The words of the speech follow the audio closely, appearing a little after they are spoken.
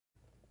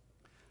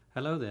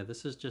Hello there,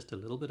 this is just a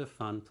little bit of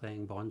fun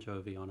playing Bon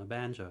Jovi on a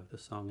banjo. The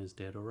song is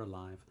Dead or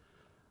Alive.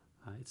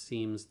 It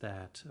seems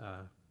that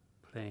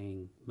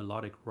playing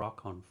melodic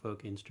rock on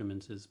folk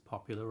instruments is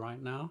popular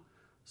right now,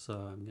 so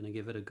I'm going to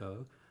give it a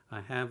go.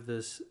 I have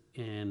this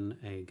in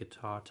a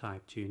guitar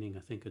type tuning.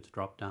 I think it's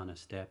dropped down a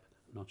step,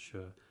 I'm not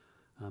sure.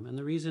 And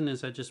the reason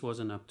is I just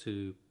wasn't up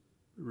to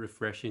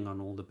refreshing on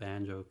all the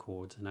banjo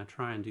chords, and I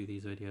try and do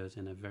these videos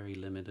in a very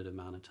limited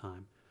amount of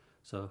time.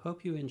 So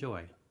hope you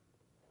enjoy.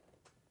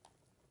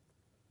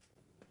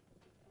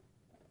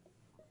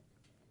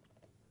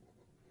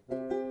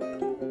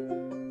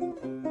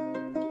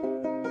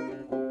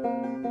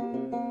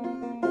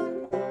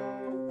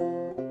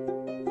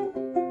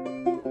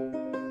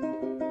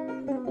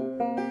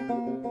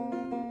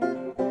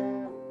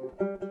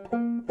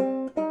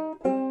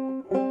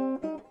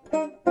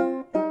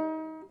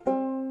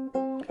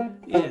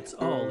 It's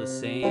all the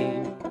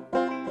same,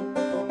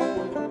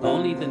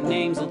 only the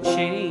names will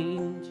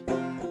change.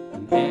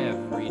 And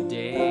every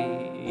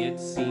day it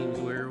seems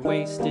we're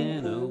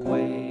wasting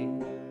away.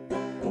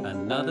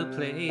 Another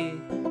play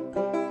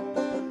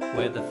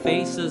where the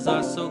faces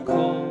are so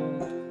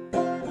cold.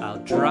 I'll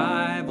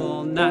drive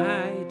all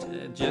night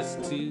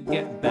just to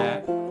get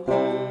back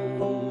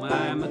home.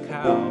 I'm a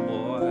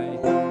cowboy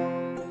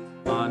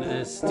on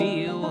a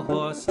steel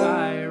horse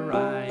I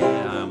ride.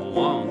 I'm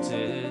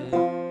wanted,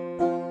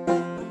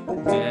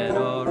 dead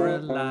or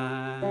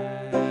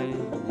alive,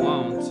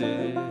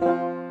 wanted,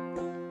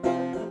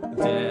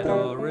 dead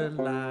or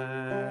alive.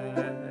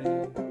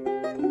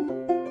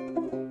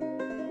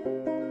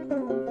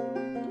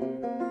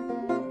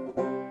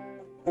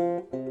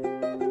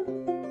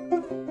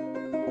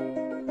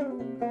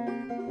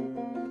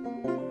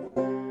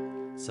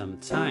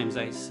 Sometimes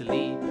I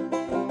sleep,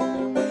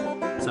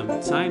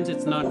 sometimes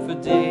it's not for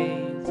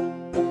days.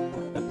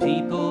 The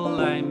people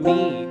I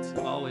meet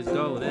always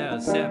go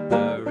their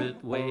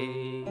separate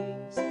ways.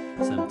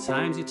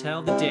 Sometimes you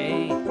tell the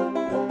day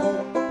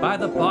by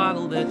the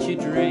bottle that you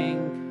drink,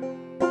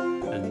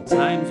 and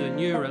times when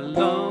you're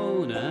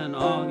alone and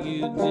all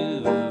you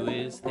do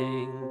is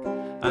think.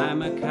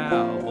 I'm a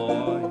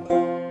cowboy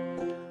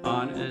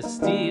on a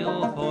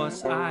steel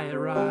horse I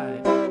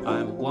ride.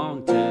 I'm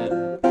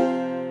wanted,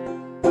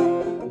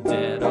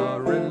 dead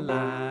or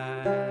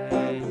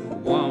alive,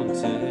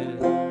 wanted,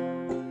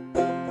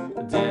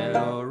 dead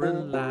or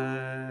alive.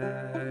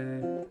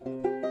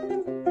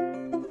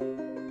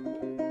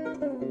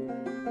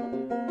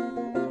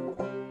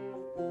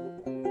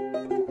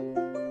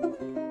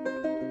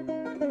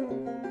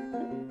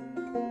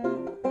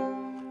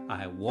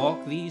 I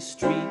walk these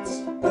streets,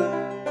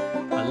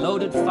 a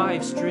loaded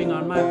 5-string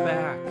on my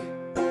back.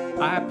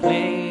 I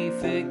play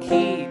for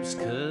keeps,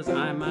 'cause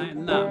I might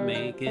not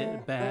make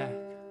it back.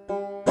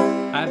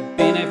 I've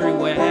been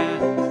everywhere,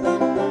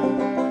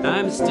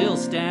 I'm still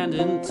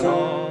standing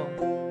tall.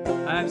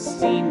 I've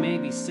seen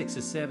maybe 6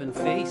 or 7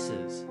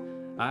 faces,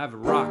 I've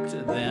rocked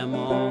them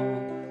all.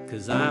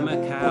 'Cause I'm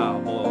a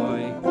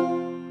cowboy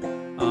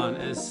on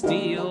a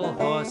steel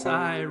horse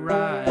I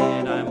ride.